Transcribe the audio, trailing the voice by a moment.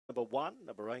Number 1,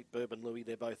 number 8, Bourbon Louis,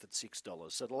 they're both at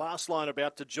 $6. So the last line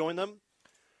about to join them,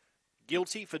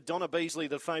 Guilty for Donna Beasley,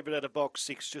 the favourite out of box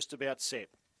 6, just about set.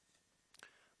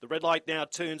 The red light now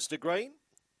turns to green.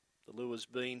 The lure's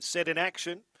been set in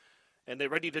action, and they're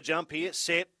ready to jump here.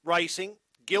 Set, racing.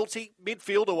 Guilty,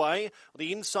 midfield away.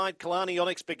 The inside Kalani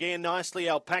Onyx began nicely.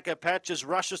 Alpaca Patches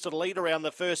rushes to the lead around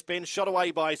the first bend, shot away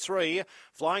by 3.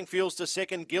 Flying Fields to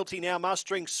second. Guilty now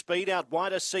mustering speed out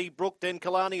wider. Seabrook, then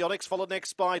Kalani Onyx, followed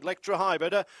next by Electra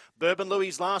Hybrid. Bourbon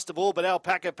Louis last of all, but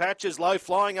Alpaca Patches low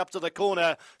flying up to the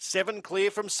corner. 7 clear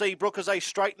from Seabrook as they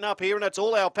straighten up here, and it's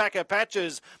all Alpaca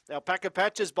Patches. Alpaca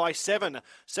Patches by 7.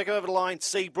 Second over the line,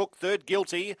 Seabrook. Third,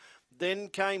 Guilty. Then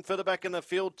came further back in the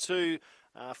field to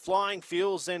Flying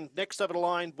Fields, and next over the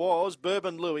line was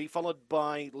Bourbon Louis, followed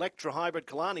by Electra Hybrid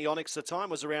Kalani Onyx. The time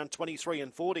was around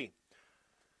 23:40.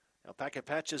 Alpaca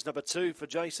Patches, number 2 for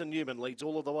Jason Newman, leads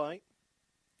all of the way.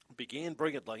 Began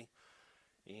brilliantly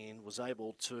and was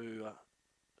able to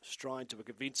stride to a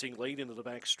convincing lead into the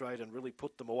back straight and really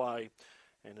put them away,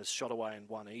 and has shot away and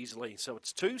won easily. So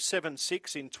it's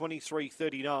 2.76 in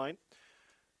 23:39.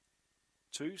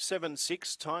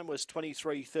 2.76, time was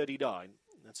 23:39.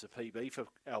 That's a PB for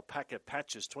Alpaca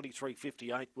Patches.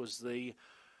 23:58 was the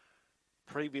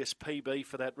previous PB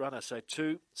for that runner. So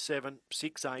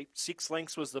 2.768. 6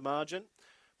 lengths was the margin.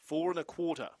 4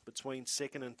 1/4 between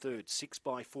second and third. 6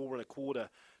 by 4 1/4.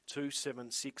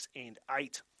 2.76 and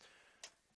 8.